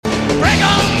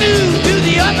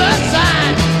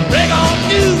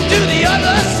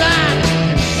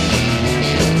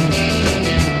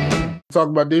Talk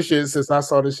about this shit since I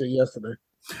saw this shit yesterday.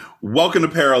 Welcome to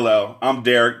Parallel. I'm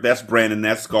Derek. That's Brandon.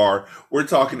 That's Scar. We're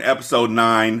talking episode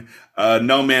 9,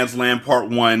 No Man's Land Part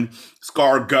 1.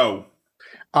 Scar, go.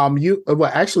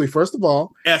 Actually, first of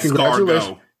all, Scar,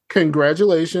 go.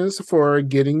 Congratulations for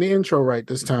getting the intro right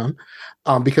this time,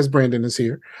 because Brandon is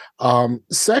here.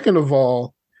 Second of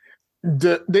all,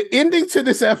 the ending to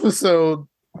this episode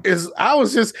is I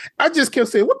just kept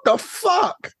saying, what the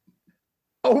fuck?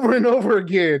 Over and over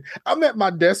again. I'm at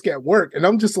my desk at work and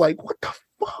I'm just like, what the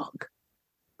fuck?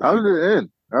 How did it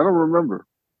end? I don't remember.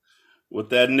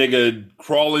 With that nigga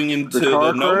crawling into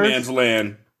the no man's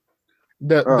land.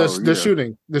 The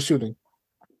shooting.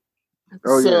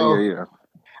 Oh, so, yeah.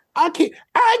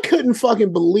 I couldn't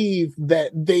fucking believe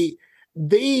that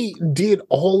they did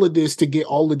all of this to get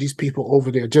all of these people over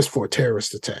there just for a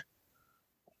terrorist attack.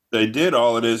 They did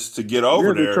all of this to get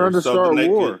over there. They're trying to start a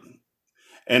war.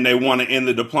 And they want to end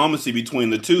the diplomacy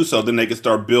between the two so then they can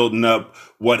start building up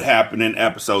what happened in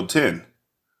episode 10,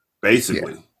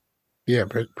 basically. Yeah,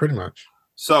 pretty much.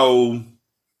 So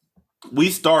we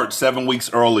start 7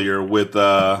 weeks earlier with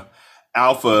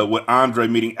Alpha, with Andre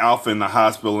meeting Alpha in the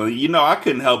hospital. And, I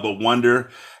couldn't help but wonder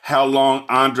how long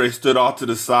Andre stood off to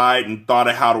the side and thought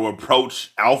of how to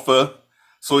approach Alpha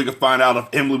so he could find out if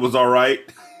Emily was all right.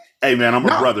 Hey man, I'm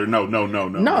a brother. No.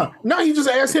 You just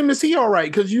asked him, is he all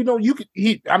right? Because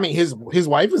his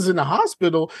wife is in the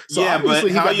hospital. So yeah,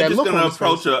 but how are you just gonna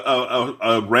approach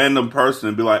a random person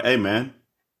and be like, "Hey man,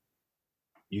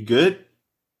 you good?"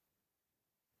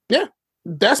 Yeah,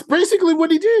 that's basically what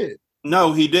he did.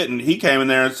 No, he didn't. He came in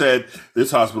there and said,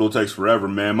 "This hospital takes forever,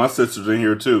 man. My sister's in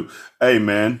here too. Hey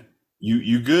man,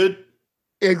 you good?"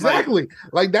 Exactly.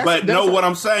 What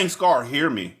I'm saying, Scar,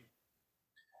 hear me.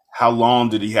 How long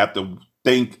did he have to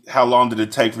think? How long did it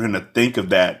take for him to think of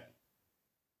that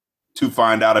to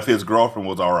find out if his girlfriend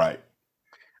was all right?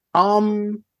 I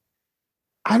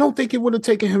don't think it would have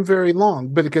taken him very long,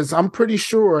 because I'm pretty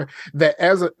sure that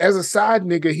as a side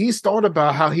nigga, he's thought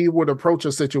about how he would approach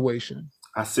a situation.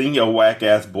 I seen your whack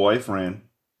ass boyfriend.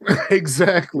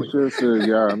 Exactly.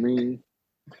 Yeah, I mean.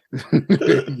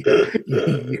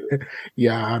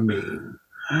 Yeah, I mean.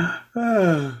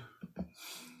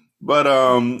 But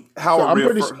I'm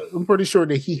pretty sure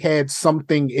that he had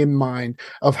something in mind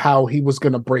of how he was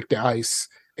going to break the ice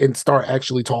and start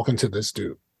actually talking to this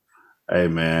dude. Hey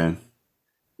man,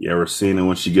 you ever seen it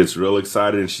when she gets real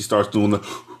excited and she starts doing the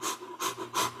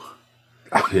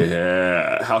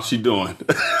yeah? How's she doing?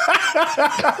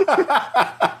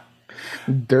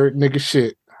 Dirt nigga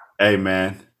shit. Hey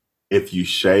man, if you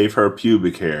shave her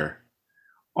pubic hair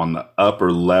on the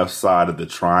upper left side of the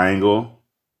triangle,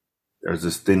 there's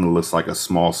this thing that looks like a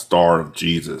small star of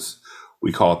Jesus.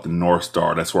 We call it the North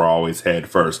Star. That's where I always head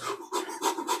first.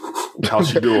 How's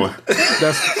she doing?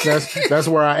 That's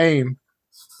where I aim.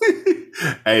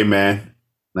 Hey man,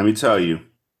 let me tell you.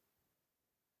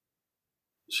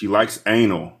 She likes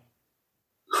anal.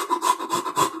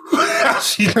 How's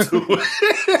she doing?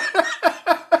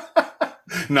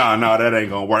 No, that ain't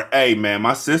gonna work. Hey man,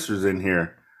 my sister's in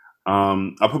here.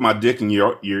 I put my dick in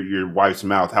your wife's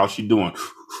mouth. How's she doing?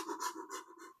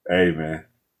 Hey, man.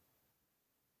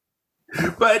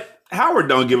 But Howard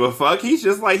don't give a fuck. He's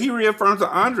just like, he reaffirms to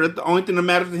Andre the only thing that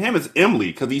matters to him is Emily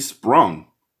because he's sprung.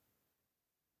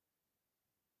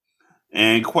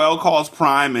 And Quell calls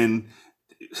Prime and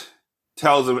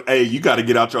tells him, hey, you got to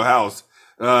get out your house.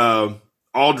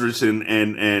 Aldrich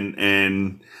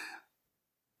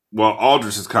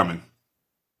Aldrich is coming.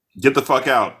 Get the fuck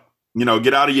out.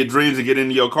 Get out of your dreams and get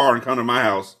into your car and come to my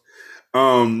house.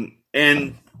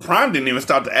 And Prime didn't even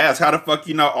stop to ask, how the fuck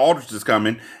Aldrich is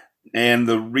coming? And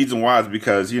the reason why is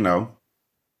because,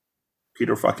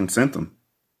 Peter fucking sent them.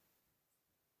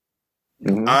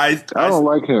 Mm-hmm. I don't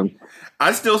like him.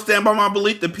 I still stand by my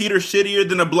belief that Peter's shittier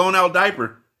than a blown out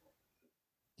diaper.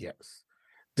 Yes.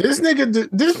 This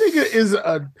nigga is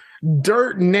a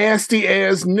dirt nasty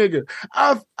ass nigga.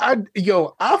 I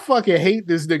fucking hate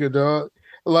this nigga, dog.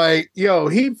 Like,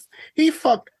 he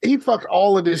fucked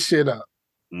all of this shit up.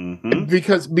 Mm-hmm.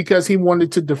 Because he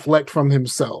wanted to deflect from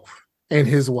himself and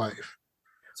his wife.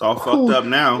 It's all fucked up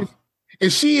now.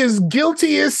 And she is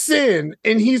guilty as sin,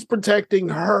 and he's protecting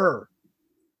her.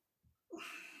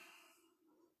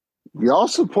 Y'all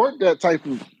support that type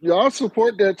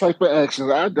of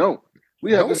actions. I don't.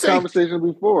 We had this conversation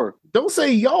before. Don't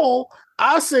say y'all.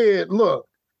 I said, look.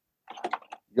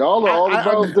 Y'all are all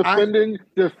about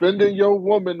defending your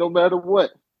woman no matter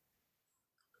what.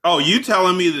 Oh, you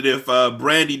telling me that if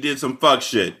Brandy did some fuck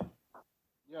shit?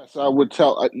 Yes, I would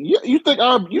tell. You think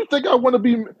I want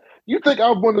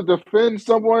to defend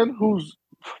someone who's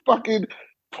fucking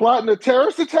plotting a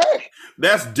terrorist attack.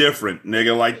 That's different,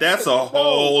 nigga. Like, that's a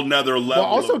whole nother level. But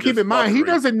also keep in mind, he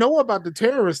doesn't know about the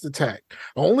terrorist attack.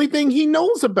 The only thing he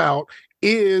knows about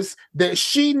is that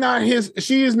she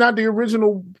is not the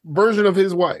original version of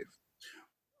his wife.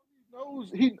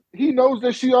 He knows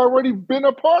that she already been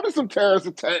a part of some terrorist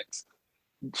attacks.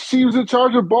 She was in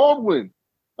charge of Baldwin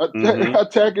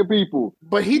attacking people.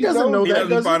 But he doesn't know that. He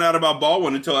doesn't find out about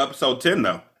Baldwin until episode 10,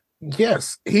 though.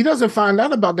 Yes, he doesn't find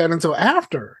out about that until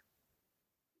after.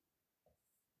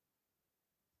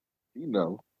 You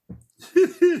know.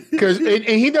 Because and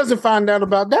he doesn't find out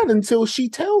about that until she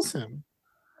tells him.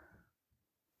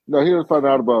 No, he doesn't find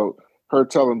out about her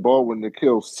telling Baldwin to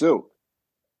kill Silk.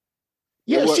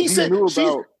 Yeah, she says to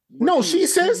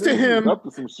him.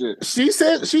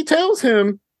 She tells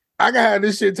him, "I gotta have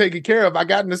this shit taken care of. I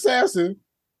got an assassin."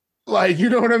 Like, you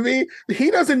know what I mean?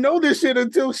 He doesn't know this shit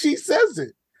until she says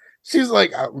it. She's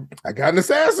like, I got an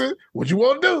assassin. What you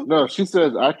want to do? No, she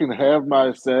says, I can have my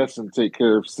assassin take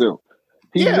care of Silk.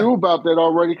 He knew about that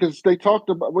already because they talked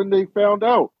about when they found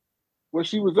out what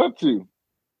she was up to.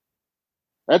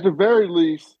 At the very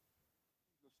least,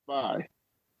 a spy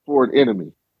for an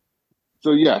enemy.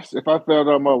 So yes, if I found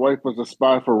out my wife was a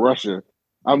spy for Russia,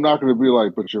 I'm not going to be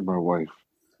like, but you're my wife.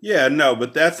 Yeah, no,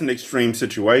 but that's an extreme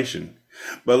situation.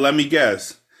 But let me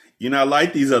guess. You're not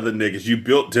like these other niggas. You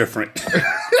built different.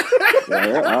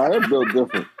 I am built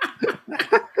different.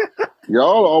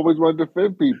 Y'all always want to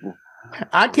defend people.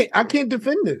 I can't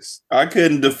defend this. I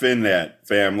couldn't defend that,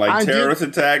 fam. Like, terrorist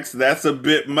attacks, that's a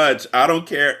bit much. I don't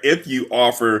care if you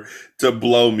offer to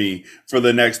blow me for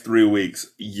the next 3 weeks.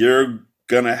 You're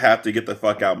gonna have to get the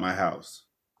fuck out my house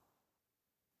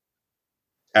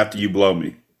after you blow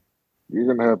me.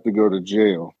 You're gonna have to go to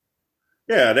jail.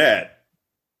 Yeah,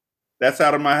 that's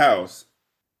out of my house.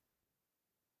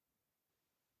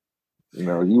 You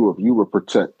know, you will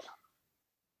protect.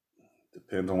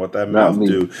 Depends on what that mouth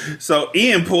do. So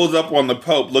Ian pulls up on the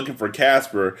Pope looking for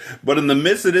Casper, but in the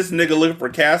midst of this nigga looking for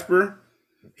Casper,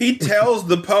 he tells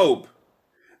the Pope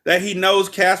that he knows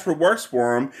Casper works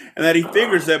for him and that he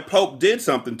figures that Pope did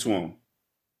something to him.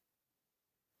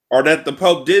 Or that the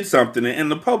Pope did something and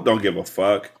the Pope don't give a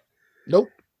fuck. Nope.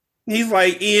 He's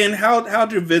like, Ian,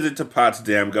 how'd your visit to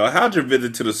Potsdam go? How'd your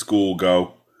visit to the school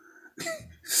go?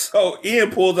 So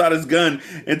Ian pulls out his gun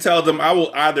and tells him, I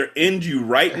will either end you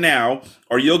right now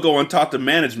or you'll go and talk to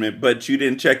management, but you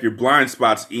didn't check your blind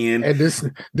spots, Ian. And this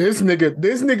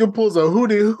nigga pulls a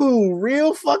hootie hoo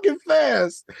real fucking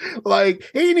fast. Like,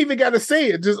 he ain't even got to say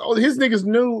it. Just his niggas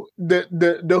knew the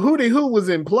hootie hoo was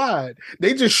implied.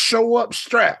 They just show up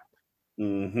strapped.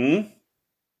 Mm-hmm.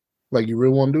 Like, you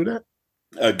really want to do that?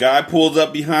 A guy pulls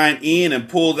up behind Ian and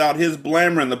pulls out his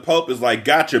blammer, and the Pope is like,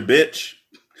 gotcha, bitch.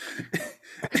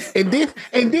 And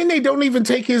then they don't even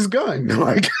take his gun.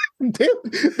 Like, they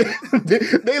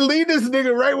leave this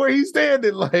nigga right where he's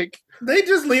standing. Like, they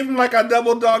just leave him like, I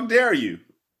double dog dare you.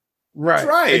 Right.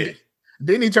 Try it.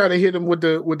 Then he tried to hit him with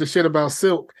the shit about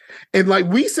Silk. And like,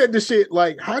 we said the shit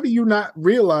like, how do you not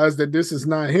realize that this is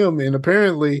not him? And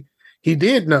apparently he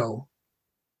did know.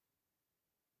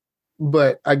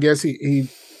 But I guess he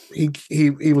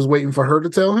was waiting for her to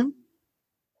tell him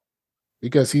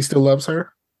because he still loves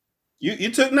her.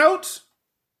 You took notes?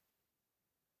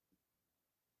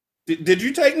 Did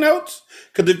you take notes?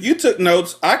 Because if you took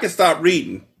notes, I could stop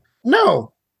reading.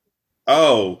 No.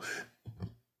 Oh.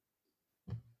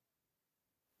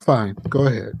 Fine. Go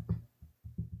ahead.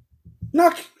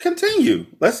 No, continue.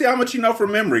 Let's see how much you know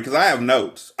from memory, because I have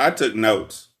notes. I took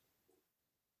notes.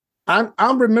 I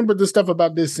remember the stuff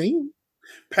about this scene.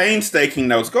 Painstaking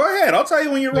notes. Go ahead. I'll tell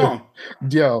you when you're wrong.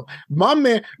 Yo, my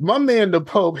man, the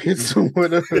Pope hits him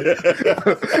with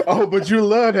a. Oh, but you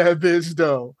love that bitch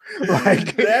though.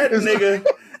 Like that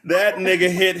nigga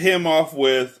hit him off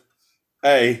with,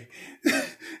 hey.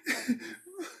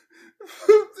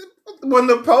 When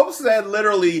the Pope said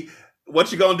literally,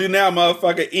 "What you gonna do now,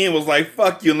 motherfucker?" Ian was like,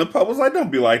 "Fuck you," and the Pope was like,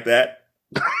 "Don't be like that.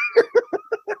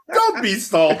 Don't be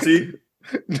salty."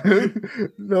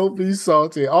 Don't be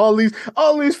salty. All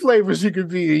these flavors you could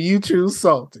be, and you choose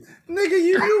salty. Nigga,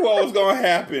 you knew what was gonna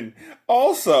happen.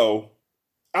 Also,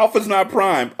 Alpha's not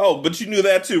primed. Oh, but you knew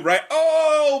that too, right?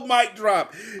 Oh, mic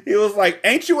drop. He was like,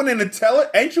 "Ain't you an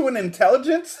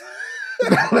intelligence?"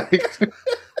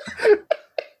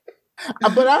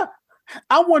 But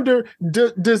I wonder,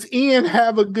 does Ian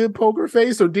have a good poker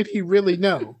face, or did he really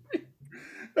know?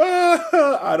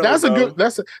 I don't know.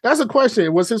 That's a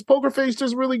question. Was his poker face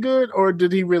just really good, or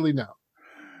did he really know?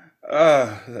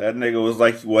 That nigga was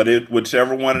like,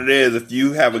 whichever one it is, if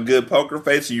you have a good poker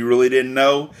face and you really didn't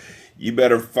know, you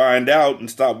better find out and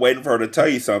stop waiting for her to tell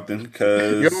you something,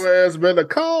 because your ass better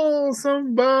call call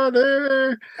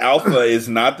somebody. Alpha is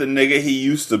not the nigga he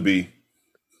used to be.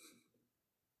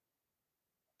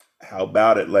 How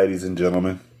about it, ladies and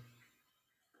gentlemen?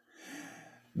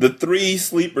 The 3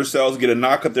 sleeper cells get a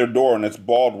knock at their door, and it's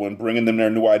Baldwin bringing them their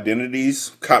new identities,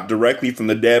 copped directly from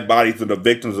the dead bodies of the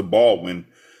victims of Baldwin.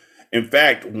 In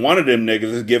fact, one of them niggas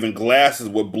is given glasses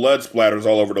with blood splatters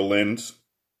all over the lens.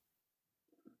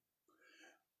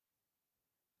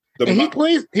 And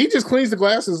he just cleans the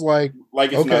glasses like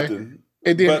it's okay. Nothing.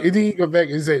 And then he go back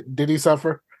and said, "Did he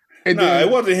suffer?" And no, it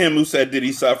wasn't him who said, "Did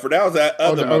he suffer?" That was that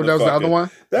other motherfucker. That was the other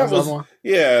one? That was the other one?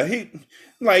 Yeah,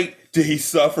 did he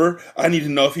suffer? I need to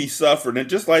know if he suffered. And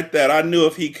just like that, I knew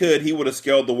if he could, he would have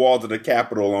scaled the walls of the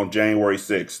Capitol on January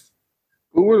 6th.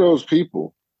 Who were those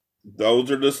people?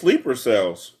 Those are the sleeper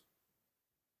cells.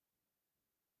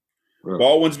 Right.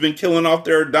 Baldwin's been killing off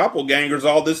their doppelgangers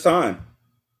all this time.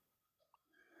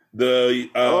 That's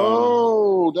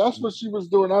what she was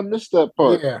doing. I missed that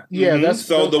part. Yeah, mm-hmm. That's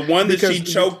so the one that she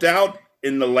choked out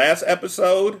in the last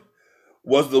episode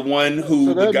was the one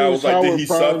who the guy was like, "Did he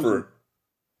suffer?"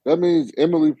 That means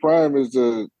Emily Prime is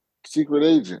a secret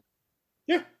agent.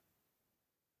 Yeah.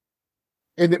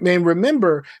 And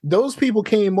remember, those people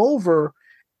came over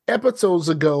episodes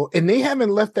ago, and they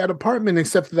haven't left that apartment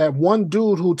except for that one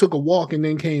dude who took a walk and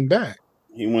then came back.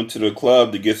 He went to the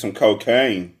club to get some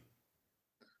cocaine.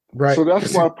 Right. So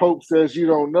that's why Pope says you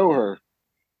don't know her.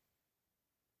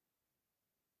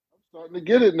 I'm starting to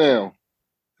get it now.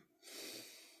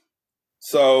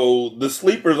 So the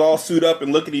sleepers all suit up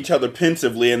and look at each other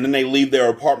pensively, and then they leave their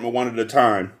apartment one at a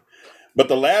time. But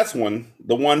the last one,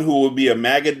 the one who would be a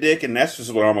MAGA dick, and that's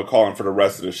just what I'm going to call him for the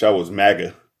rest of the show, is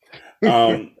MAGA,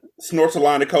 snorts a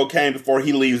line of cocaine before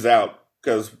he leaves out,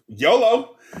 because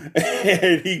YOLO!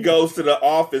 And he goes to the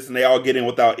office, and they all get in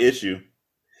without issue.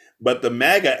 But the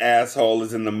MAGA asshole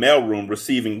is in the mailroom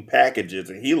receiving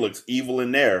packages, and he looks evil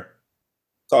in there.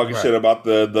 Talking shit about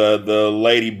the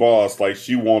lady boss, like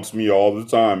she wants me all the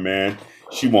time, man.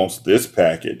 She wants this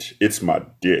package. It's my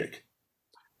dick.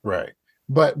 Right.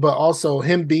 But also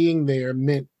him being there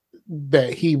meant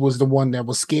that he was the one that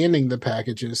was scanning the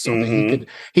packages so that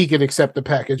he could accept the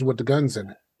package with the guns in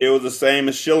it. It was the same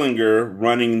as Schillinger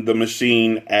running the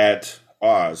machine at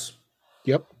Oz.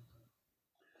 Yep.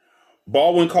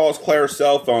 Baldwin calls Claire's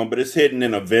cell phone, but it's hidden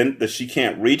in a vent that she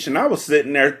can't reach. And I was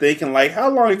sitting there thinking, like, how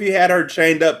long have you had her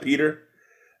chained up, Peter?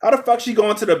 How the fuck she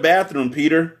going to the bathroom,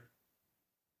 Peter?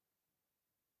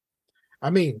 I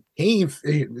mean,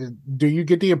 do you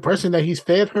get the impression that he's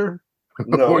fed her?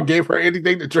 No. Or gave her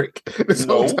anything to drink this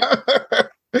whole time?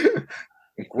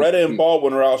 Greta and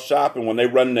Baldwin are out shopping when they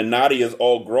run into Nadia's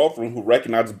old girlfriend who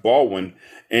recognizes Baldwin.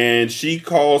 And she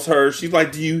calls her, she's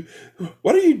like,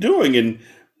 what are you doing? And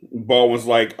Baldwin's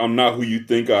like, I'm not who you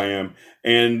think I am.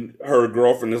 And her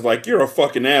girlfriend is like, you're a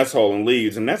fucking asshole, and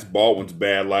leaves. And that's Baldwin's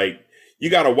bad. Like, you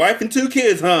got a wife and 2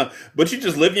 kids, huh? But you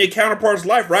just living your counterpart's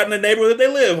life right in the neighborhood they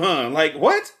live, huh? Like,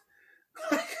 what?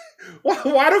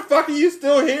 Why the fuck are you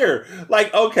still here?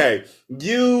 Like, okay,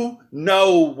 you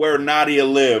know where Nadia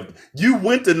lived. You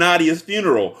went to Nadia's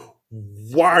funeral.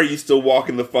 Why are you still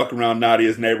walking the fuck around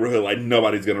Nadia's neighborhood like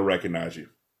nobody's going to recognize you?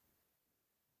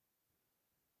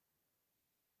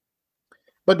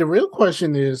 But the real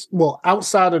question is, well,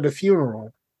 outside of the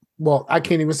funeral, well, I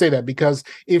can't even say that, because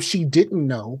if she didn't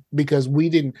know, because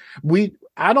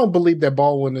I don't believe that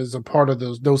Baldwin is a part of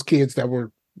those kids that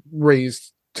were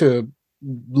raised to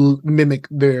mimic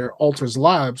their alters'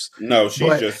 lives. No,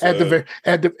 she's just at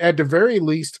the very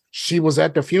least, she was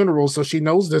at the funeral, so she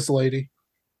knows this lady.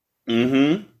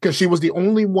 Mm-hmm. Because she was the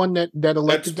only one that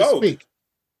elected to speak.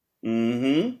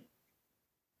 Mm-hmm.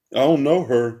 I don't know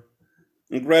her.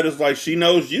 And Greta's like, she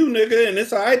knows you, nigga, and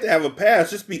it's all right to have a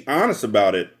past. Just be honest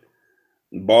about it.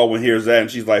 And Baldwin hears that,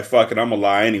 and she's like, fuck it, I'm gonna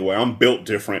lie anyway. I'm built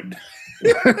different.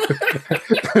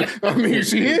 I mean,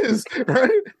 she is,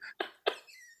 right?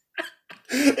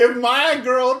 If my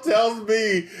girl tells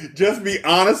me just be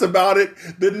honest about it,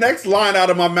 the next line out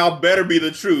of my mouth better be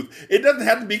the truth. It doesn't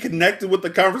have to be connected with the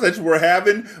conversation we're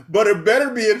having, but it better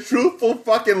be a truthful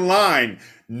fucking line.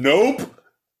 Nope.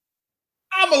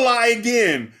 I'm a lie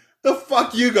again. The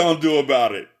fuck you gonna do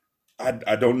about it?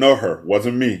 I don't know her.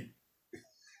 Wasn't me.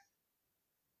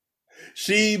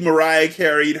 Mariah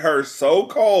carried her so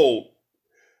cold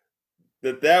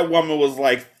that woman was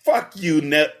like, fuck you,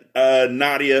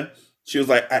 Nadia. She was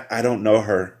like, I don't know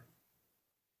her.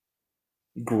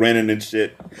 Grinning and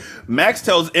shit. Max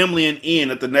tells Emily and Ian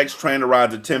that the next train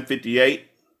arrives at 10:58.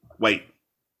 Wait.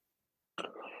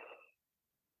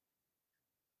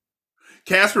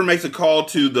 Casper makes a call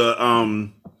to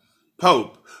the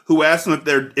Pope, who asks him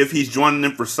if he's joining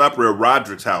them for supper at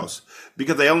Roderick's house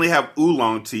because they only have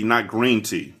oolong tea, not green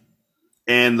tea.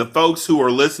 And the folks who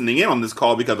are listening in on this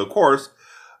call, because of course,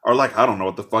 are like, I don't know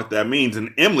what the fuck that means.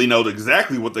 And Emily knows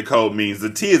exactly what the code means. The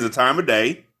tea is the time of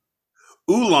day.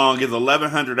 Oolong is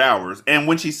 1100 hours. And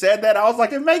when she said that, I was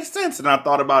like, it makes sense. And I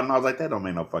thought about it and I was like, that don't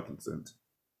make no fucking sense.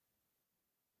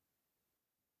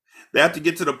 They have to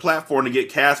get to the platform to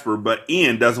get Casper, but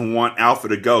Ian doesn't want Alpha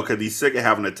to go because he's sick of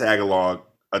having a tag along.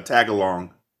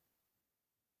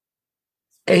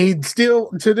 And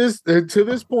still to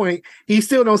this point, he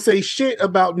still don't say shit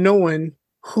about knowing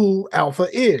who Alpha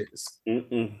is.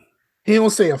 Mm-mm. He don't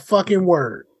say a fucking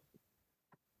word.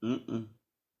 Mm-mm.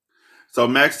 So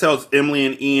Max tells Emily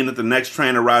and Ian that the next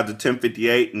train arrives at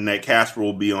 10:58 and that Casper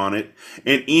will be on it.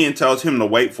 And Ian tells him to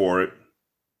wait for it.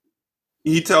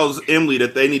 He tells Emily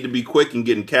that they need to be quick in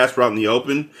getting Casper out in the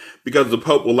open because the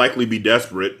Pope will likely be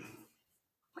desperate.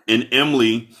 And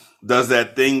Emily does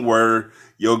that thing where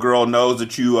your girl knows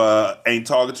that you ain't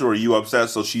talking to her, or you upset,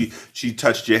 so she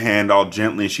touched your hand all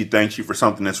gently and she thanks you for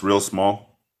something that's real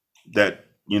small that,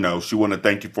 you know, she wouldn't have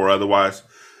thanked you for otherwise.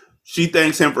 She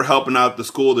thanks him for helping out the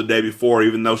school the day before,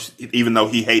 even though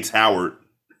he hates Howard.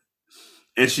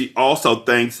 And she also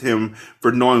thanks him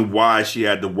for knowing why she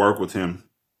had to work with him.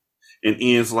 And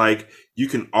Ian's like, you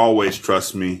can always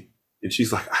trust me. And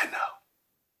she's like, I know.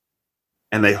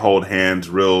 And they hold hands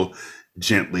real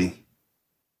gently.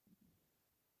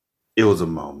 It was a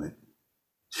moment.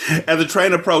 As the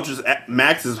train approaches,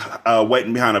 Max is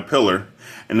waiting behind a pillar.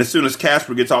 And as soon as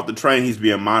Casper gets off the train, he's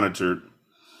being monitored.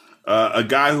 A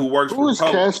guy who works Who is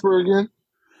Casper again?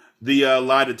 The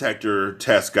lie detector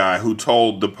test guy who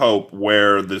told the Pope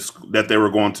that they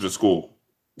were going to the school.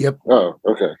 Yep. Oh,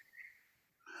 okay.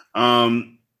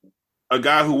 A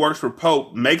guy who works for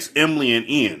Pope makes Emily and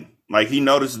Ian. Like, he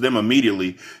notices them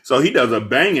immediately. So he does a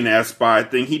banging ass spy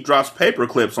thing. He drops paper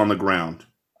clips on the ground,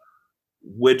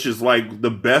 which is like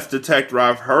the best detector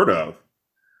I've heard of.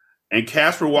 And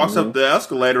Casper walks up the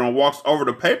escalator and walks over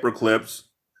the paper clips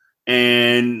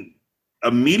and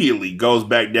immediately goes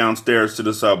back downstairs to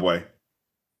the subway.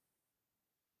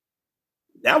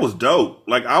 That was dope.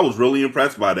 Like, I was really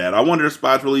impressed by that. I wonder if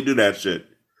spies really do that shit.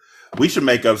 We should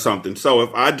make up something. So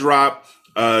if I drop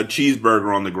a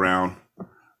cheeseburger on the ground,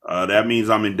 that means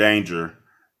I'm in danger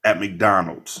at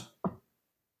McDonald's.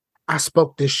 I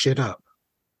spoke this shit up.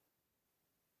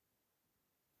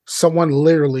 Someone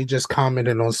literally just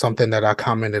commented on something that I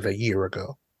commented a year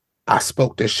ago. I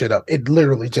spoke this shit up. It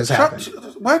literally just happened.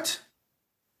 What?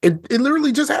 It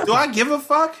literally just happened. Do I give a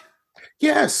fuck?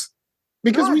 Yes.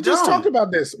 Because we just talked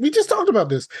about this.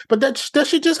 But that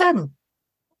shit just happened.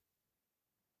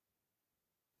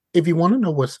 If you want to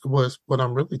know what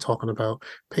I'm really talking about,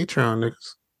 Patreon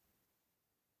niggas.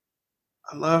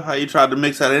 I love how you tried to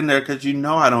mix that in there because you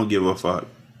know I don't give a fuck.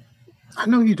 I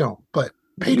know you don't, but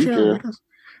Patreon niggas.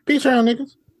 Patreon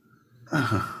niggas.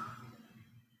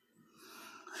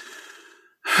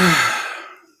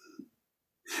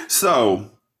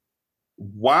 So,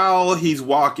 while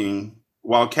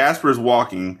Casper's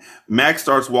walking, Max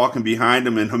starts walking behind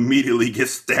him and immediately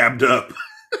gets stabbed up.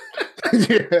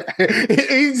 Yeah,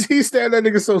 he stabbed that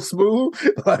nigga so smooth,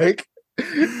 like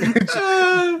he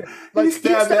stabbed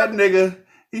that nigga.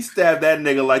 He stabbed that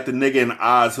nigga like the nigga in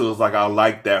Oz who was like, I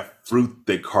like that fruit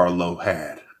that Carlo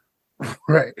had.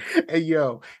 Right. Hey,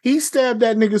 yo, he stabbed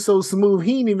that nigga so smooth,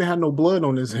 he ain't even had no blood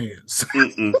on his hands.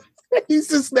 He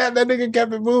just stabbed that nigga and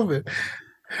kept it moving.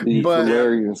 He's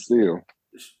hilarious still.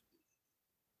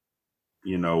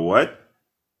 You know what?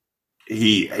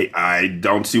 I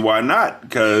don't see why not,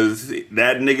 because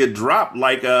that nigga dropped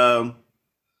like one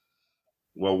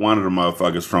of the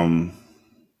motherfuckers from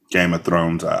Game of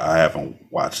Thrones. I haven't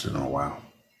watched it in a while.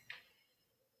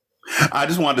 I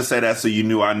just wanted to say that so you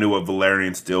knew I knew what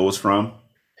Valerian Steel was from.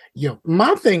 Yo,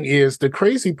 my thing is the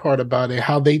crazy part about it,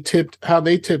 how they tipped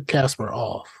Casper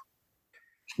off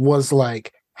was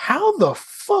like, how the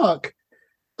fuck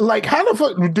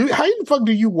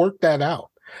do you work that out?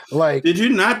 Like, did you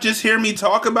not just hear me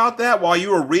talk about that while you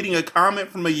were reading a comment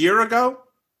from a year ago?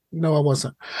 No, I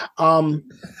wasn't. I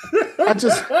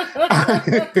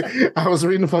was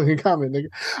reading a fucking comment, nigga.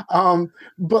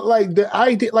 But like the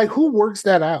idea, like who works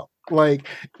that out? Like,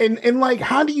 and like,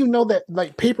 how do you know that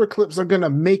like paper clips are gonna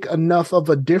make enough of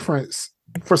a difference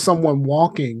for someone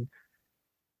walking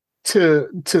to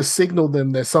signal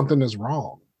them that something is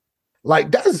wrong? Like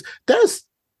that's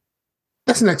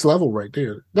next level right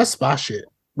there. That's spy shit.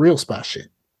 Real spy shit.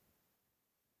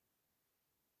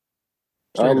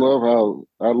 I love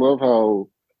how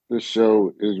this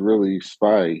show is really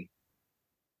spy.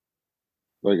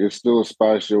 Like, it's still a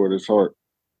spy show at its heart.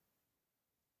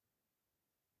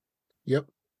 Yep.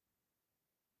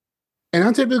 And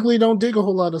I typically don't dig a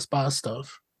whole lot of spy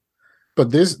stuff,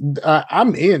 but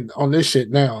I'm in on this shit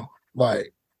now.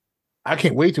 Like, I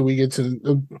can't wait till we get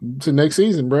to next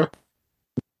season, bro.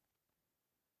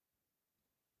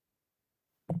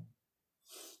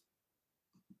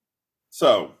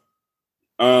 So,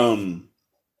 a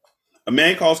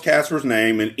man calls Casper's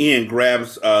name, and Ian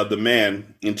grabs the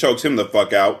man and chokes him the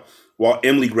fuck out, while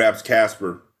Emily grabs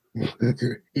Casper. He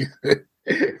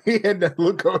had that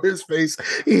look on his face.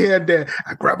 He had that,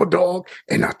 I grab a dog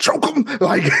and I choke him.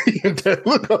 Like, he had that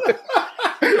look on his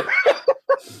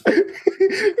he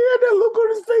had that look on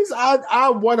his face.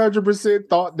 I 100%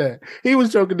 thought that. He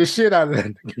was choking the shit out of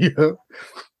that. Yeah.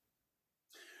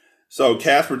 So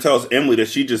Casper tells Emily that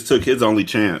she just took his only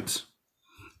chance.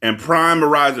 And Prime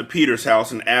arrives at Peter's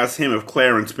house and asks him if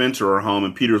Claire and Spencer are home.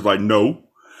 And Peter's like, no.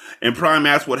 And Prime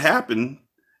asks what happened.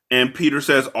 And Peter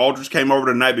says Aldrich came over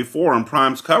the night before and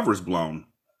Prime's cover is blown.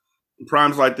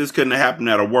 Prime's like, this couldn't have happened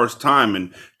at a worse time,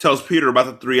 and tells Peter about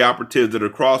the 3 operatives that are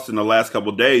crossed in the last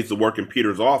couple of days to work in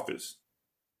Peter's office.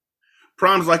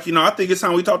 Prime's like, I think it's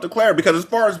time we talk to Claire, because as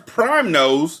far as Prime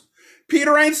knows,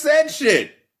 Peter ain't said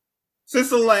shit.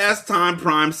 Since the last time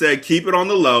Prime said, keep it on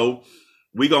the low,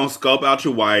 we gonna scope out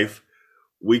your wife.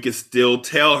 We can still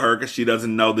tell her because she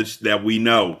doesn't know that we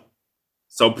know.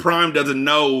 So Prime doesn't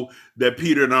know that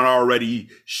Peter not already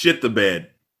shit the bed.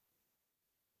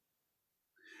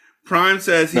 Prime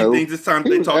says he thinks it's time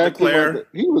they talk to Claire.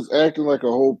 He was acting like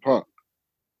a whole punk.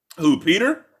 Who,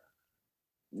 Peter?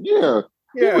 Yeah.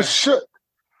 He was shut.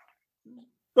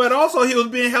 But also he was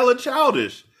being hella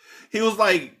childish. He was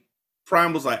like,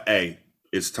 Prime was like, hey,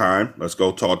 it's time. Let's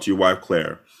go talk to your wife,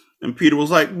 Claire. And Peter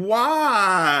was like,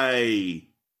 why?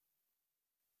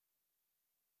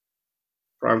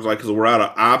 Prime's like, because we're out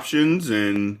of options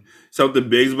and something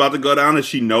big's about to go down and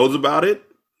she knows about it.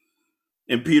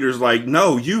 And Peter's like,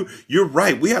 no, you're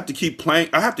right. We have to keep playing.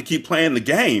 I have to keep playing the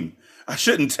game. I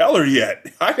shouldn't tell her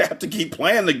yet. I have to keep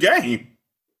playing the game.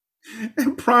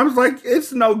 And Prime's like,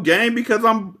 it's no game because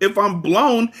if I'm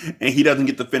blown, and he doesn't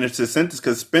get to finish his sentence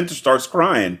because Spencer starts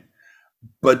crying.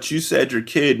 But you said your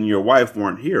kid and your wife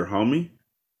weren't here, homie.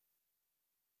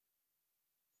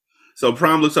 So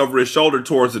Prime looks over his shoulder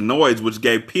towards the noise, which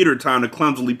gave Peter time to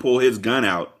clumsily pull his gun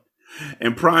out.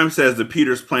 And Prime says that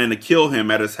Peter's plan to kill him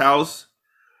at his house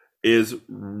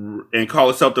and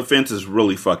call it self-defense is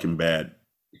really fucking bad.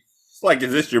 It's like,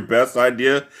 is this your best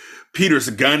idea? Peter's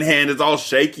gun hand is all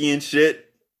shaky and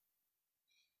shit.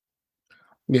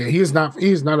 Yeah, he's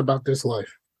not about this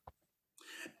life.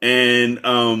 And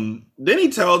then he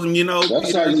tells him,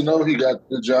 that's how you know he got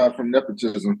the job from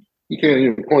nepotism. He can't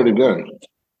even point a gun.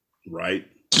 Right.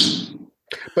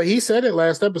 But he said it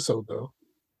last episode, though.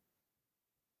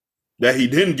 That he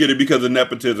didn't get it because of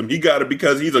nepotism. He got it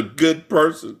because he's a good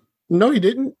person. No, he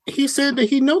didn't. He said that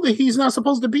he know that he's not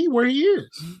supposed to be where he is.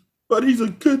 But he's a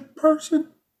good person.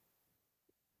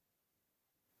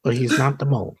 But he's not the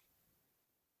mole.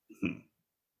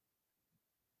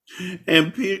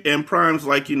 And Prime's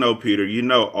like,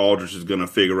 Peter, Aldrich is going to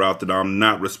figure out that I'm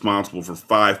not responsible for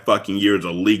 5 fucking years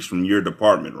of leaks from your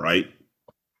department, right?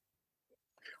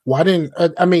 Why didn't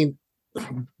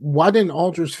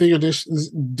Aldrich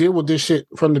deal with this shit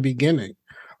from the beginning?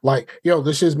 Like,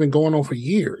 this shit's been going on for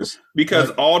years.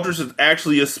 Because Aldrich is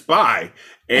actually a spy.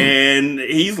 And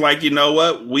he's like, you know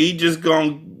what? We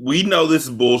know this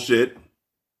is bullshit.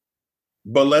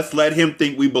 But let's let him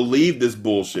think we believe this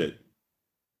bullshit.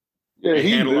 Yeah,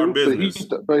 he handle our business.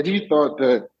 But he thought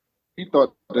that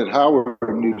Howard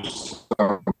knew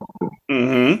something.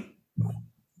 Mm-hmm.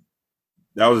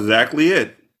 That was exactly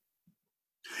it.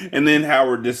 And then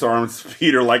Howard disarms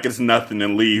Peter like it's nothing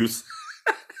and leaves.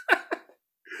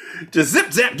 Just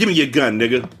zip zap, give me your gun,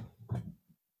 nigga.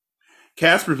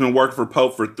 Casper's been working for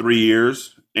Pope for 3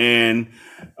 years, and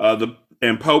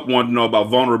Pope wanted to know about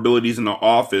vulnerabilities in the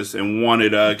office and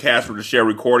wanted Casper to share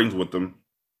recordings with them.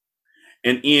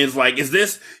 And Ian's like, is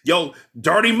this your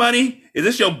dirty money? Is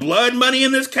this your blood money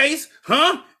in this case?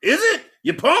 Huh? Is it?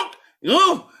 You punk?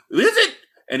 Oh, is it?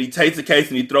 And he takes the case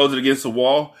and he throws it against the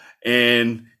wall.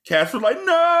 And Casper's like,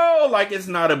 no, like it's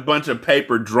not a bunch of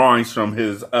paper drawings from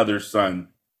his other son.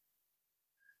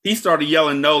 He started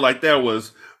yelling no, like there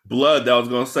was blood that was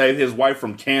going to save his wife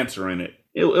from cancer in it.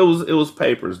 It was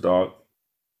papers, dog.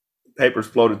 Papers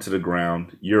floated to the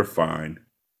ground. You're fine.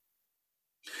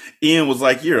 Ian was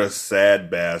like, you're a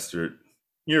sad bastard.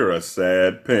 You're a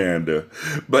sad panda.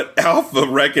 But Alpha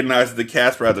recognized that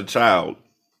Casper as a child.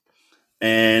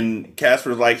 And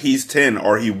Casper's like, he's 10,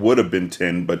 or he would have been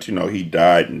 10, but he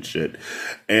died and shit.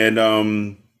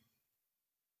 And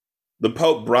the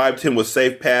Pope bribed him with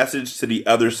safe passage to the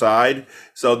other side,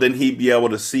 so then he'd be able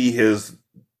to see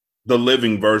the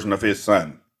living version of his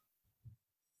son.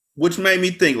 Which made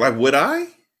me think, like, would I?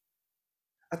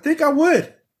 I think I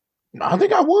would. I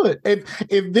think I would.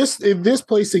 If this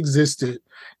place existed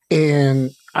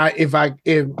and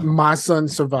if my son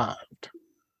survived,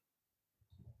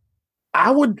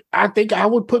 I think I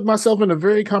would put myself in a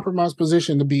very compromised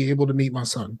position to be able to meet my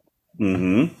son.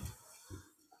 Mm-hmm.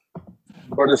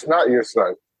 But it's not your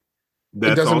son.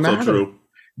 That's also matter. true.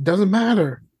 Doesn't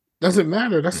matter.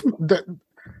 That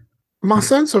my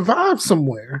son survived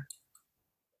somewhere.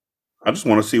 I just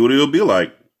want to see what he'll be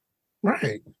like.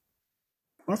 Right.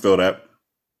 I feel that.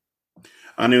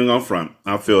 I ain't even gonna front.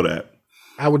 I feel that.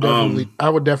 I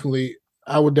would definitely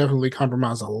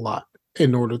compromise a lot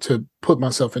in order to put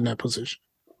myself in that position.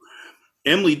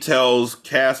 Emily tells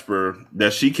Casper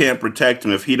that she can't protect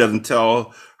him if he doesn't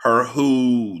tell her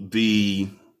who the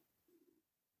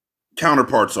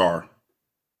counterparts are.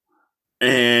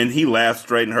 And he laughs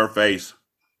straight in her face.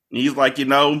 And he's like,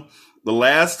 the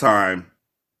last time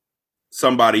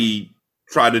somebody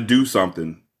tried to do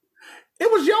something,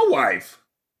 it was your wife,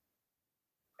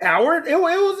 Howard. It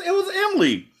was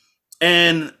Emily.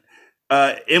 And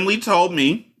Emily told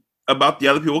me about the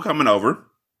other people coming over.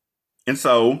 And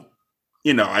so,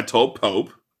 I told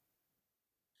Pope.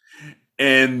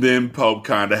 And then Pope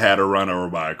kind of had her run over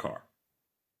by a car.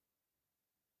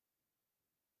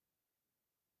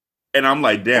 And I'm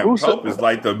like, damn, Pope is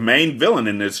like the main villain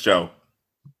in this show.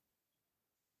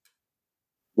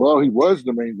 Well, he was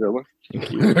the main villain.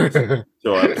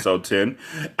 So episode 10.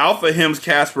 Alpha hems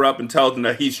Casper up and tells him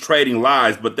that he's trading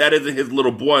lies, but that isn't his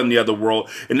little boy in the other world,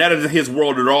 and that isn't his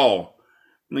world at all.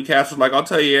 And then Casper's like, I'll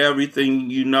tell you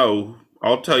everything you know.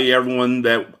 I'll tell you everyone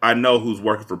that I know who's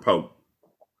working for Pope.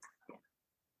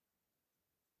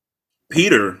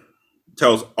 Peter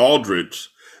tells Aldrich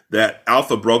that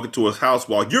Alpha broke into his house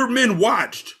while your men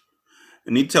watched.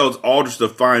 And he tells Aldrich to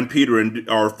find Peter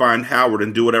or find Howard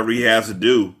and do whatever he has to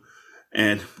do.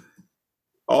 And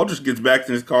Aldrich gets back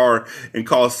in his car and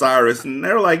calls Cyrus. And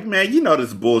they're like, man, you know this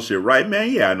is bullshit, right,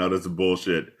 man? Yeah, I know this is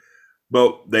bullshit.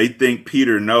 But they think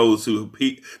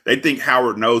they think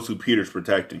Howard knows who Peter's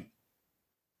protecting.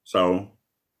 So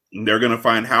they're going to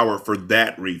find Howard for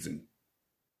that reason.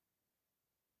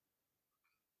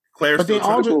 Claire, but then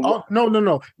Aldrich,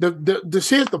 no. The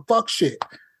shit, the fuck shit.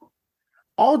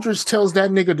 Aldrich tells that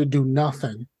nigga to do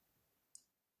nothing.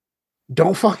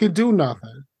 Don't fucking do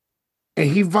nothing. And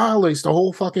he violates the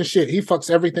whole fucking shit. He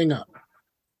fucks everything up.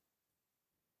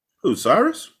 Who,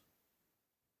 Cyrus?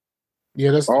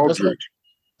 Yeah, that's Aldrich.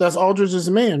 That's Aldrich's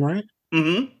man, right?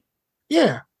 Mm-hmm.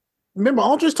 Yeah. Remember,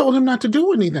 Aldrich told him not to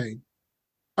do anything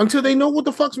until they know what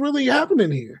the fuck's really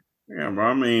happening here. Yeah, but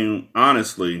I mean,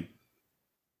 honestly,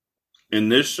 in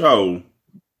this show,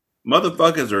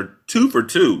 motherfuckers are 2 for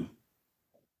 2.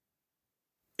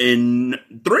 And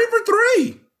 3 for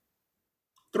 3.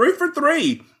 3 for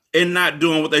 3. And not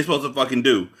doing what they're supposed to fucking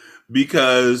do.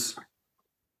 Because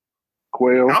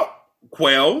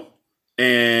Quail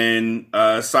and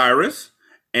Cyrus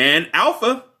and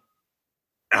Alpha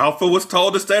was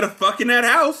told to stay the fuck in that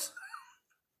house.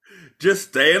 Just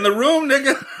stay in the room,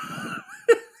 nigga.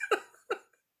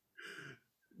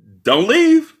 Don't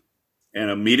leave. And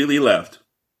immediately left.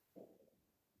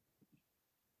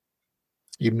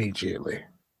 Immediately.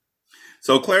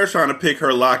 So Claire's trying to pick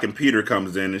her lock and Peter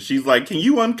comes in and she's like, can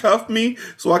you uncuff me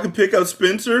so I can pick up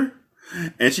Spencer?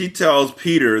 And she tells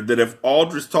Peter that if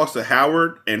Aldrich talks to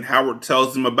Howard and Howard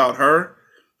tells him about her,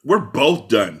 we're both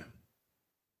done.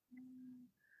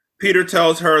 Peter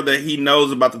tells her that he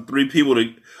knows about the 3 people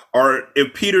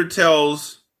if Peter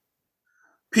tells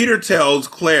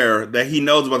Claire that he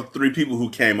knows about the 3 people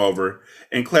who came over,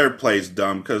 and Claire plays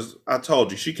dumb because I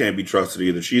told you she can't be trusted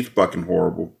either. She's fucking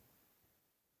horrible.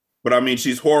 But I mean,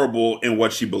 she's horrible in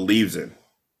what she believes in.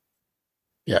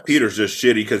 Yeah. Peter's just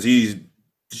shitty because he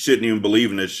shouldn't even believe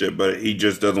in this shit, but he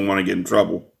just doesn't want to get in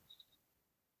trouble.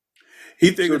 He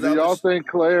figures do y'all think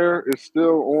Claire is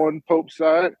still on Pope's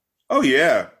side? Oh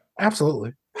yeah,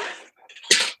 absolutely.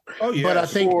 Oh yeah, but I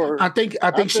think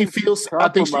she feels. I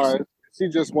think she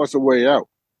just wants a way out.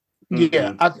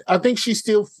 Yeah, I think she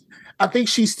still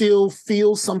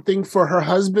feels something for her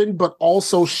husband, but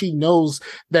also she knows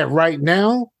that right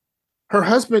now her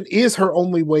husband is her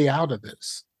only way out of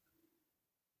this.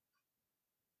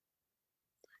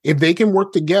 If they can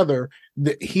work together,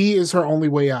 he is her only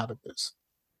way out of this.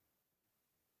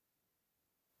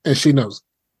 And she knows it.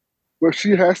 But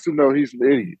she has to know he's an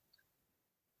idiot.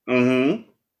 Mm-hmm.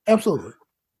 Absolutely.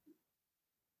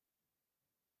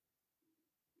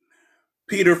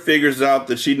 Peter figures out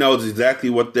that she knows exactly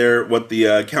what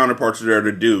the counterparts are there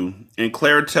to do, and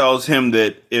Claire tells him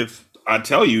that if I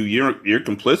tell you, you're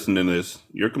complicit in this,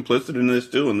 you're complicit in this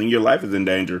too, and then your life is in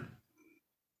danger.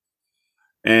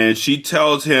 And she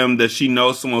tells him that she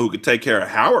knows someone who could take care of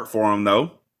Howard for him,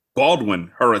 though.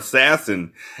 Baldwin, her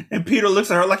assassin. And Peter looks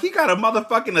at her like, he got a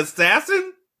motherfucking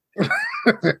assassin?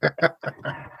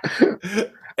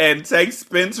 And takes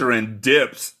Spencer and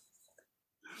dips.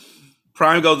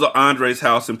 Prime goes to Andre's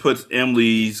house and puts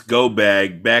Emily's go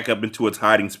bag back up into its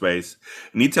hiding space.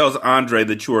 And he tells Andre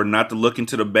that you are not to look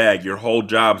into the bag. Your whole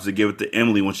job is to give it to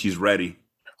Emily when she's ready.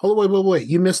 Hold on, wait.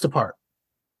 You missed a part.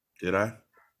 Did I?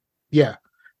 Yeah.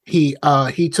 He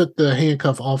took the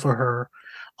handcuff off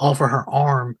of her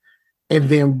arm, and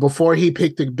then before he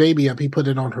picked the baby up, he put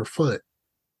it on her foot.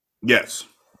 Yes.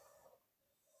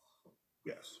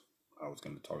 I was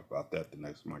going to talk about that the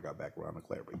next time I got back around to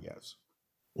Claire, but yes.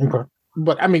 Okay.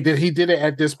 But I mean, he did it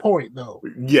at this point, though.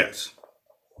 Yes.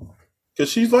 Because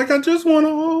she's like, I just want to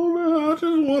hold her. I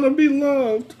just want to be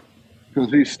loved.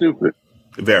 Because he's stupid.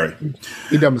 Very.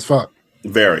 He dumb as fuck.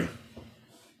 Very.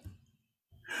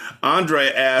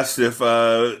 Andre asks if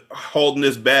holding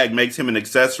this bag makes him an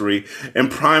accessory, and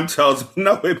Prime tells him,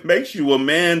 no, it makes you a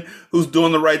man who's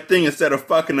doing the right thing instead of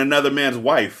fucking another man's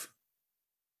wife.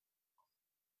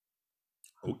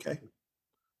 Okay.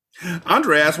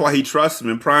 Andre asks why he trusts him,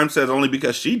 and Prime says only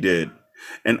because she did.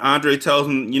 And Andre tells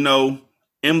him,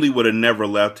 Emily would have never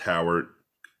left Howard.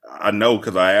 I know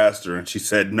because I asked her, and she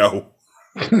said no.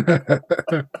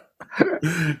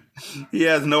 He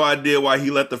has no idea why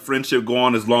he let the friendship go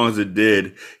on as long as it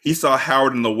did. He saw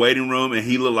Howard in the waiting room, and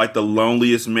he looked like the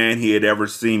loneliest man he had ever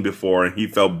seen before, and he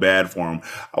felt bad for him.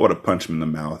 I would have punched him in the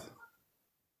mouth.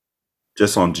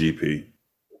 Just on GP.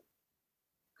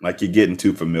 Like you're getting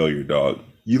too familiar, dog.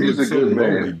 He's a good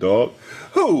man, dog.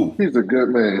 Who? He's a good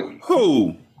man.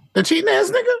 Who? The cheating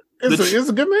ass nigga is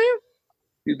a good man.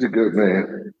 He's a good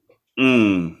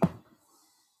man.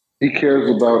 He cares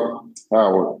about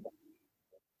Howard.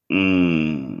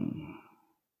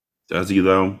 Does he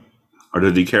though? Or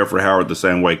does he care for Howard the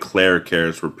same way Claire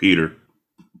cares for Peter?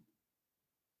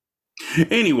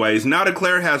 Anyways, now that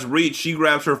Claire has reached, she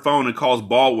grabs her phone and calls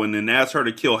Baldwin and asks her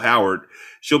to kill Howard.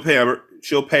 She'll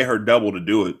pay her double to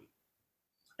do it.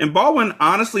 And Baldwin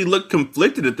honestly looked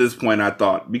conflicted at this point, I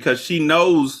thought, because she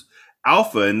knows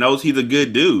Alpha and knows he's a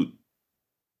good dude.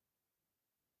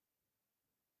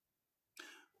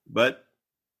 But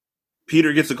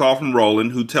Peter gets a call from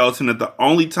Roland, who tells him that the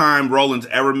only time Roland's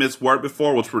ever missed work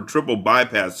before was for triple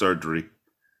bypass surgery.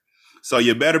 So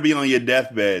you better be on your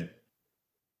deathbed.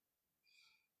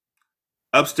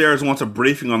 Upstairs wants a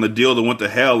briefing on the deal that went to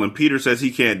hell, and Peter says he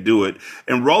can't do it.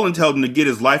 And Roland tells him to get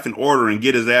his life in order and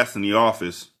get his ass in the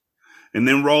office. And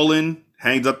then Roland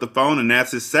hangs up the phone and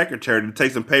asks his secretary to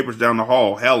take some papers down the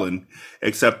hall, Helen.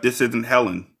 Except this isn't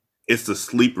Helen. It's the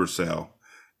sleeper cell.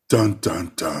 Dun,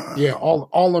 dun, dun. Yeah,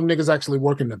 all them niggas actually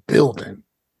work in the building.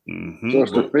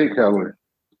 Just a fake Helen.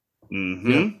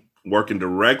 Yeah. Working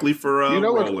directly for You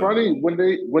know Roland. what's funny?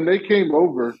 When they came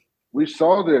over, we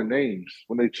saw their names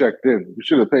when they checked in. We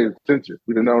should have paid attention.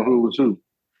 We didn't know who was who.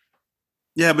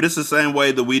 Yeah, but it's the same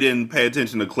way that we didn't pay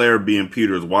attention to Claire being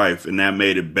Peter's wife, and that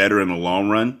made it better in the long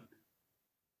run.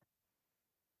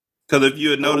 Because if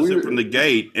you had noticed it from the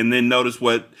gate and then notice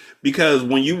because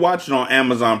when you watch it on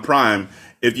Amazon Prime,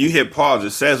 if you hit pause,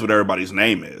 it says what everybody's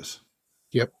name is.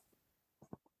 Yep.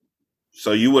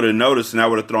 So you would have noticed, and I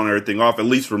would have thrown everything off, at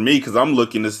least for me, because I'm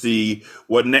looking to see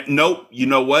what. Nope, you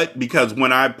know what? Because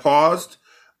when I paused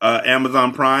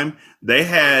Amazon Prime, they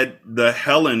had the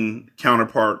Helen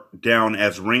counterpart down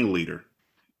as ringleader.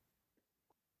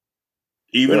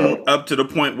 Even up to the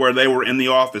point where they were in the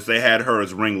office, they had her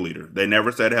as ringleader. They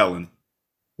never said Helen.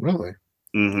 Really?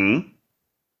 Mm-hmm.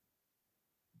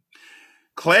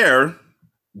 Claire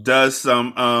does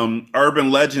some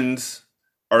urban legends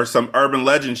or some urban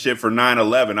legend shit for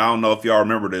 9/11. I don't know if y'all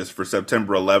remember this for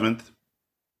September 11th.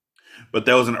 But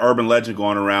there was an urban legend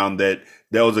going around that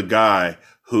there was a guy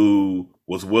who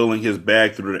was wheeling his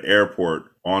bag through the airport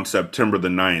on September the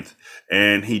 9th,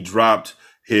 and he dropped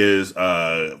his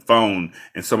phone,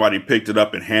 and somebody picked it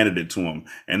up and handed it to him.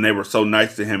 And they were so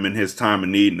nice to him in his time of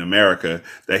need in America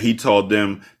that he told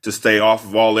them to stay off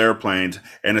of all airplanes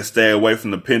and to stay away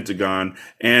from the Pentagon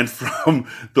and from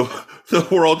the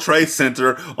World Trade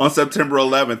Center on September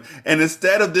 11th. And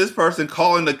instead of this person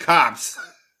calling the cops,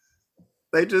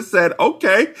 they just said,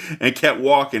 okay, and kept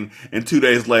walking. And 2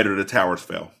 days later, the towers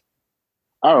fell.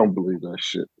 I don't believe that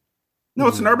shit. No,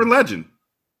 it's an urban legend.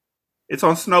 It's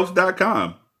on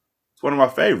Snopes.com. It's one of my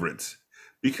favorites.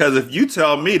 Because if you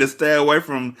tell me to stay away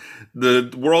from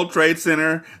the World Trade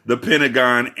Center, the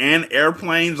Pentagon, and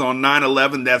airplanes on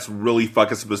 9/11, that's really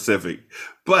fucking specific.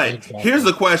 But Exactly. Here's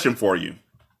the question for you.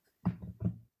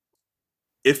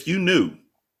 If you knew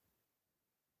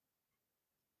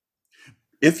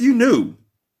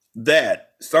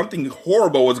that something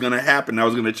horrible was going to happen that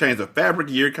was going to change the fabric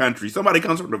of your country, somebody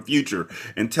comes from the future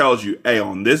and tells you, hey,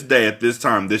 on this day at this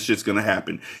time, this shit's going to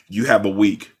happen. You have a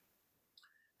week.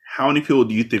 How many people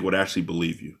do you think would actually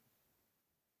believe you?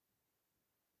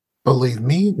 Believe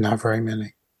me, not very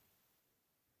many.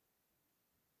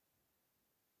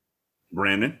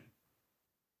 Brandon?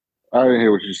 I didn't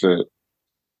hear what you said.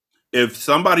 If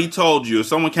somebody told you, if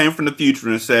someone came from the future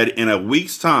and said, in a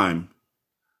week's time,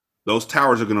 those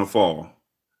towers are going to fall,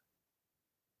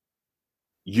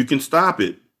 you can stop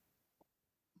it.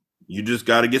 You just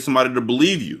got to get somebody to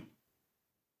believe you.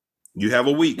 You have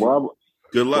a week.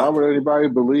 Good luck. Why would anybody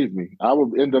believe me? I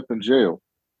would end up in jail.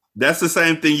 That's the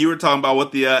same thing you were talking about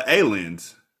with the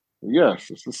aliens. Yes,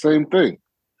 it's the same thing.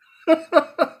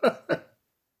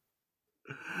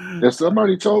 If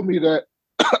somebody told me that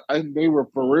and they were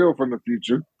for real from the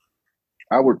future,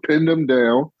 I would pin them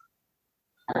down.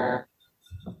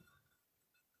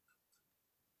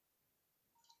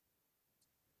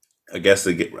 I guess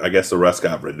the rest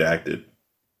got redacted.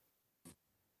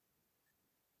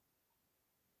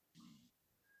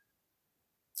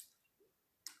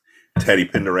 Teddy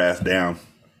pinned her ass down.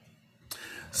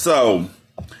 So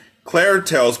Claire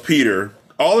tells Peter,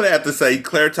 all of that to say,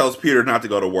 Claire tells Peter not to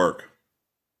go to work.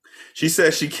 She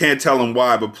says she can't tell him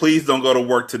why, but please don't go to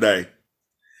work today.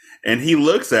 And he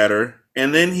looks at her,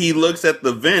 and then he looks at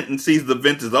the vent and sees the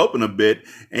vent is open a bit,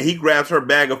 and he grabs her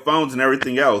bag of phones and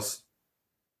everything else.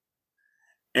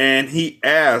 And he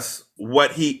asks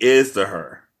what he is to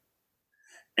her.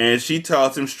 And she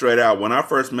tells him straight out, when I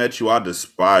first met you, I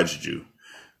despised you.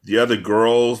 The other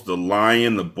girls, the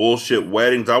lying, the bullshit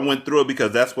weddings, I went through it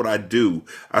because that's what I do.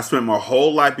 I spent my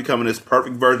whole life becoming this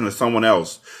perfect version of someone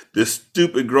else, this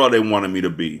stupid girl they wanted me to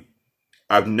be.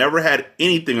 I've never had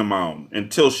anything of my own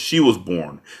until she was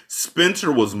born.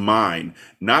 Spencer was mine,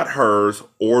 not hers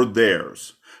or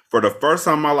theirs. For the first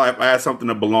time in my life, I had something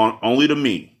that belonged only to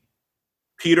me.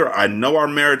 Peter, I know our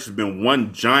marriage has been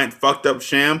one giant fucked up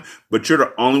sham, but you're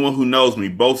the only one who knows me,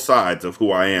 both sides of who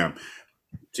I am.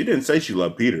 She didn't say she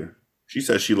loved Peter. She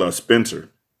said she loved Spencer.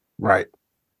 Right.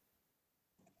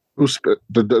 Who's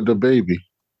the baby?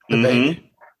 The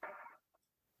baby.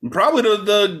 Probably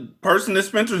the person that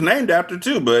Spencer's named after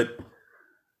too, but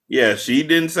yeah, she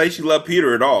didn't say she loved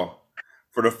Peter at all.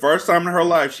 For the first time in her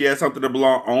life, she had something that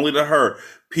belonged only to her.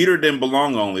 Peter didn't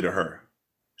belong only to her.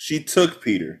 She took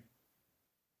Peter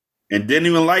and didn't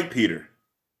even like Peter.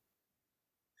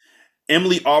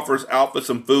 Emily offers Alpha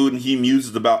some food, and he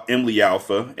muses about Emily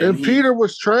Alpha. And Peter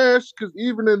was trash because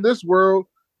even in this world,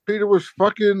 Peter was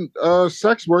fucking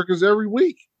sex workers every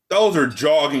week. Those are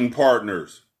jogging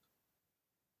partners.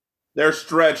 They're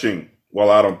stretching. Well,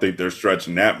 I don't think they're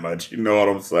stretching that much. You know what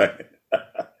I'm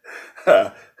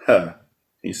saying?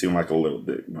 You seem like a little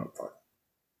dick, motherfucker.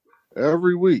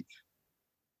 Every week.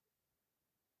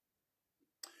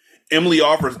 Emily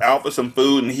offers Alpha some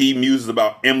food, and he muses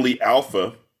about Emily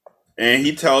Alpha. And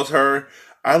he tells her,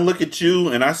 I look at you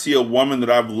and I see a woman that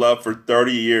I've loved for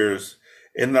 30 years.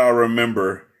 And I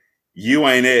remember, you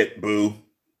ain't it, boo.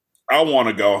 I want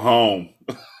to go home.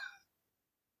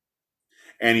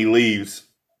 And he leaves.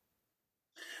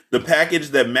 The package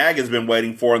that Mag has been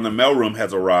waiting for in the mailroom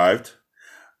has arrived.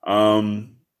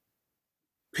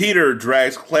 Peter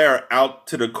drags Claire out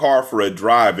to the car for a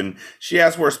drive. And she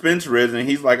asks where Spencer is. And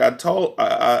he's like,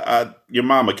 your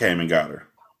mama came and got her.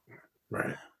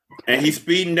 Right. And he's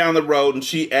speeding down the road, and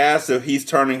she asks if he's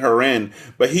turning her in,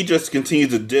 but he just continues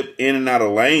to dip in and out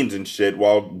of lanes and shit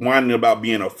while whining about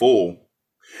being a fool.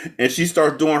 And she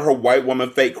starts doing her white woman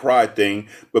fake cry thing,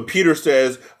 but Peter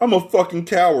says, I'm a fucking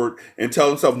coward, and tells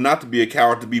himself not to be a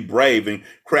coward, to be brave, and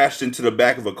crashed into the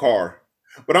back of a car.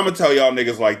 But I'm going to tell y'all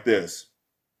niggas like this.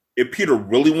 If Peter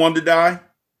really wanted to die,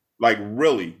 like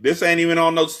really, this ain't even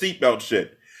on no seatbelt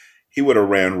shit, he would have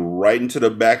ran right into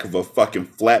the back of a fucking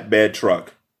flatbed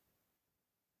truck.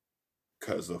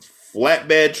 Because a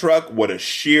flatbed truck would have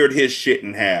sheared his shit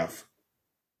in half.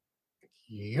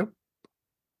 Yep.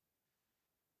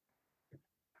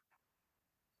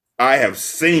 I have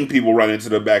seen people run into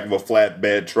the back of a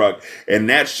flatbed truck, and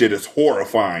that shit is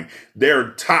horrifying.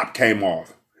 Their top came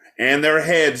off, and their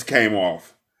heads came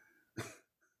off.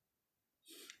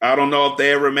 I don't know if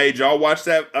they ever made y'all watch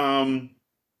that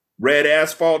red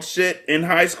asphalt shit in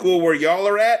high school where y'all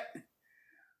are at,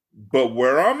 but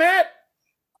where I'm at,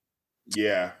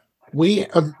 yeah. we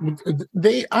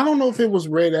they I don't know if it was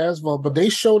Red Asphalt, but they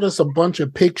showed us a bunch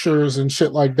of pictures and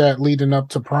shit like that leading up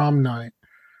to prom night.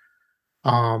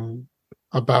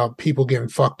 About people getting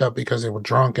fucked up because they were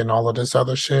drunk and all of this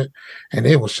other shit. And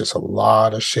it was just a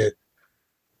lot of shit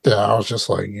that I was just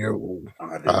like, yo.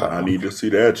 I need to see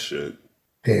that shit.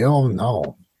 Hell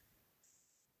no.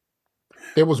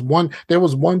 There was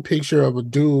one picture of a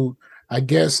dude, I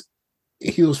guess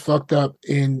he was fucked up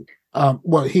in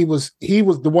he was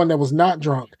the one that was not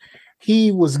drunk.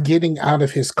 He was getting out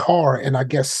of his car and I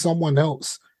guess someone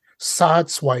else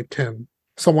sideswiped him.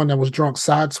 Someone that was drunk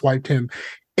sideswiped him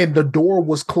and the door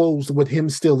was closed with him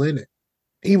still in it.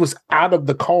 He was out of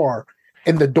the car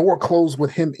and the door closed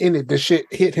with him in it. The shit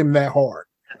hit him that hard.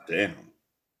 Damn.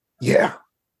 Yeah.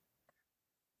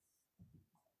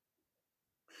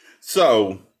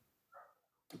 So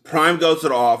Prime goes to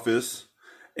the office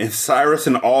and Cyrus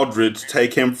and Aldrich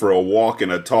take him for a walk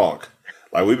and a talk.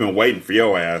 Like, we've been waiting for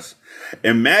your ass.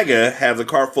 And MAGA has a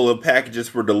cart full of packages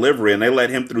for delivery, and they let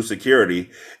him through security.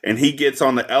 And he gets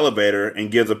on the elevator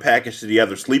and gives a package to the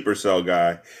other sleeper cell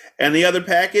guy. And the other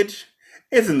package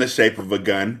is in the shape of a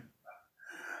gun.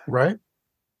 Right.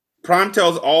 Prime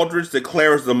tells Aldrich that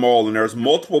Claire is the mole, and there's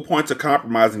multiple points of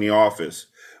compromise in the office.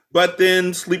 But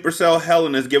then sleeper cell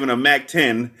Helen is given a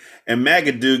MAC-10, and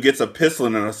MAGA dude gets a pistol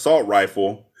and an assault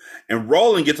rifle. And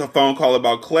Roland gets a phone call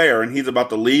about Claire, and he's about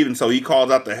to leave, and so he calls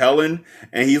out to Helen,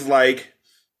 and he's like,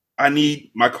 I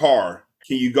need my car.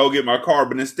 Can you go get my car?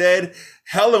 But instead,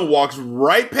 Helen walks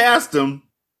right past him.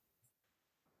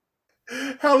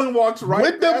 Helen walks right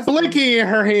with the blinky in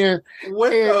her hand.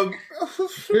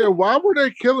 Yeah, why were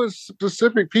they killing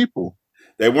specific people?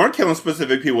 They weren't killing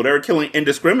specific people. They were killing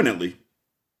indiscriminately.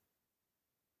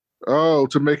 Oh,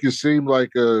 to make it seem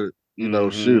like a,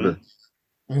 shooter.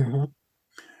 Mm-hmm.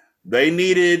 They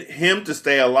needed him to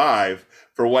stay alive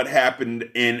for what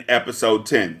happened in episode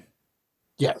 10.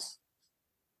 Yes.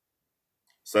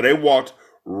 So they walked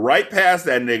right past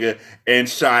that nigga and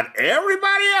shot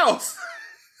everybody else.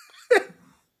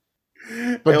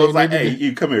 But it was like, hey,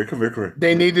 you come here.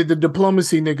 They needed the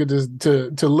diplomacy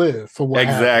nigga to live for what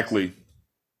exactly.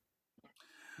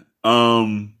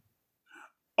 Happened.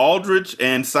 Aldrich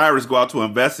and Cyrus go out to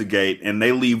investigate, and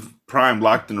they leave Prime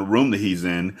locked in the room that he's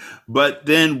in. But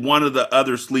then one of the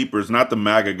other sleepers, not the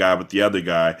MAGA guy, but the other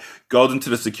guy, goes into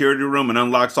the security room and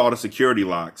unlocks all the security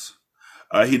locks.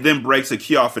 He then breaks a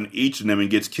key off in each of them and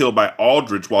gets killed by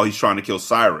Aldrich while he's trying to kill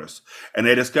Cyrus. And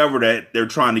they discover that they're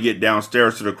trying to get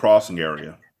downstairs to the crossing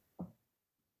area.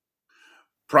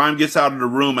 Prime gets out of the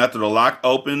room after the lock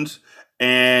opens,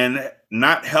 and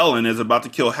not Helen is about to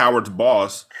kill Howard's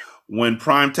boss when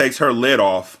Prime takes her lid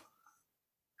off.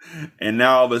 And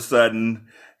now all of a sudden,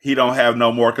 he don't have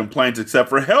no more complaints except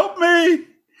for help me.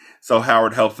 So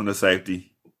Howard helps him to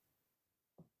safety.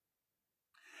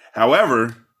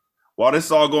 However, while this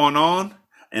is all going on,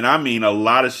 and I mean a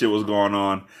lot of shit was going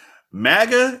on,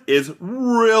 MAGA is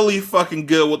really fucking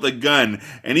good with a gun,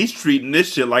 and he's treating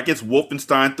this shit like it's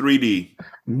Wolfenstein 3D.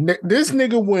 This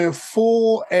nigga went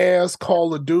full ass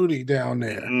Call of Duty down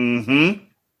there. Mm-hmm.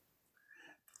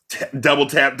 Double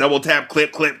tap,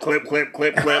 clip.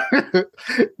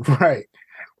 Right.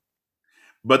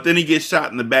 But then he gets shot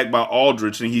in the back by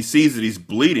Aldrich, and he sees that he's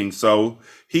bleeding, so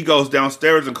he goes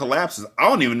downstairs and collapses. I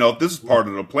don't even know if this is part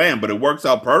of the plan, but it works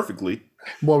out perfectly.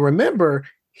 Well, remember,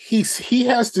 he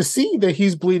has to see that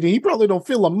he's bleeding. He probably don't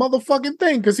feel a motherfucking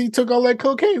thing because he took all that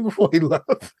cocaine before he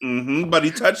left. Mm-hmm. But he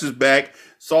touched his back,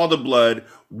 saw the blood,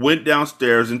 went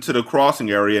downstairs into the crossing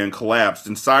area and collapsed.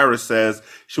 And Cyrus says,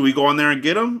 should we go in there and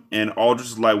get him? And Aldrich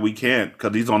is like, we can't,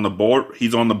 because he's on the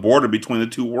border between the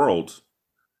two worlds.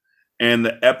 And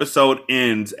the episode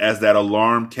ends as that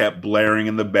alarm kept blaring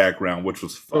in the background, which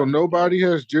was fun. So nobody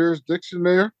has jurisdiction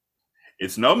there?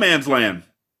 It's no man's land.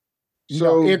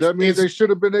 So that means they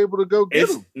should have been able to go get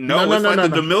him. No, it's like the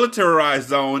demilitarized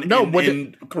zone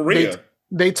in Korea.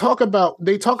 They talk about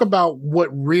what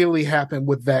really happened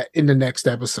with that in the next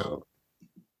episode.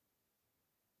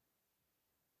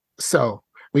 So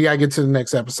we gotta get to the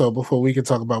next episode before we can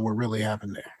talk about what really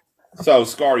happened there. So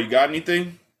Scar, you got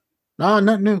anything? No,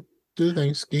 nothing new. Do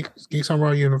things. Geeks on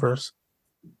Raw Universe.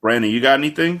 Brandon, you got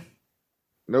anything?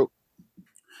 Nope.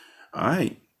 All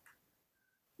right.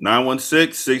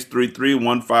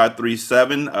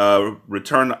 916-633-1537.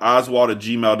 Return to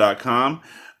oswald@gmail.com.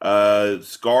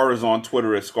 Scar is on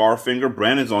Twitter at Scarfinger.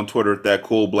 Brandon's on Twitter at That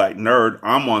Cool Black Nerd.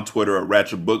 I'm on Twitter at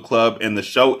Ratchet Book Club. And the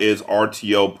show is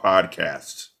RTO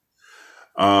Podcast.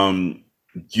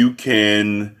 You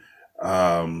can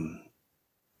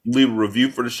leave a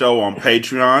review for the show on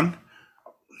Patreon.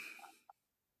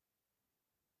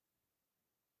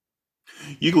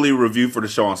 You can leave a review for the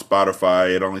show on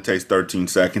Spotify. It only takes 13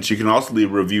 seconds. You can also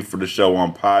leave a review for the show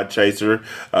on Podchaser.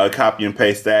 Copy and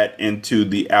paste that into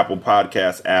the Apple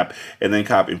Podcast app, and then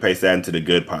copy and paste that into the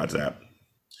Good Pods app.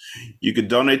 You can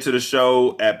donate to the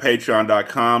show at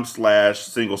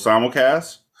patreon.com/single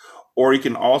simulcast, or you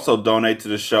can also donate to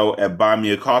the show at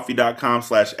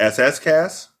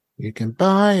buymeacoffee.com/sscast. You can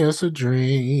buy us a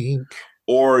drink.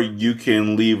 Or you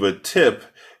can leave a tip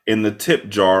in the tip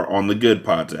jar on the Good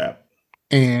Pods app.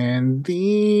 And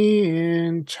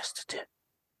then just a tip.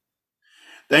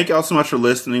 Thank y'all so much for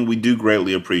listening. We do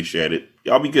greatly appreciate it.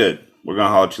 Y'all be good. We're going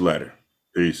to holler at you later.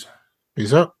 Peace.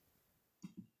 Peace out.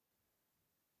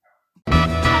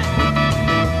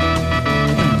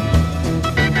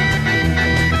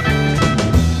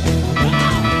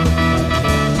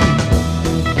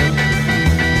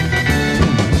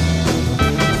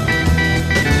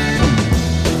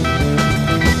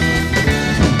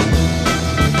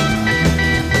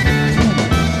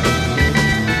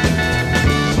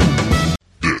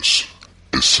 This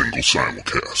is Single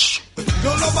Simulcast.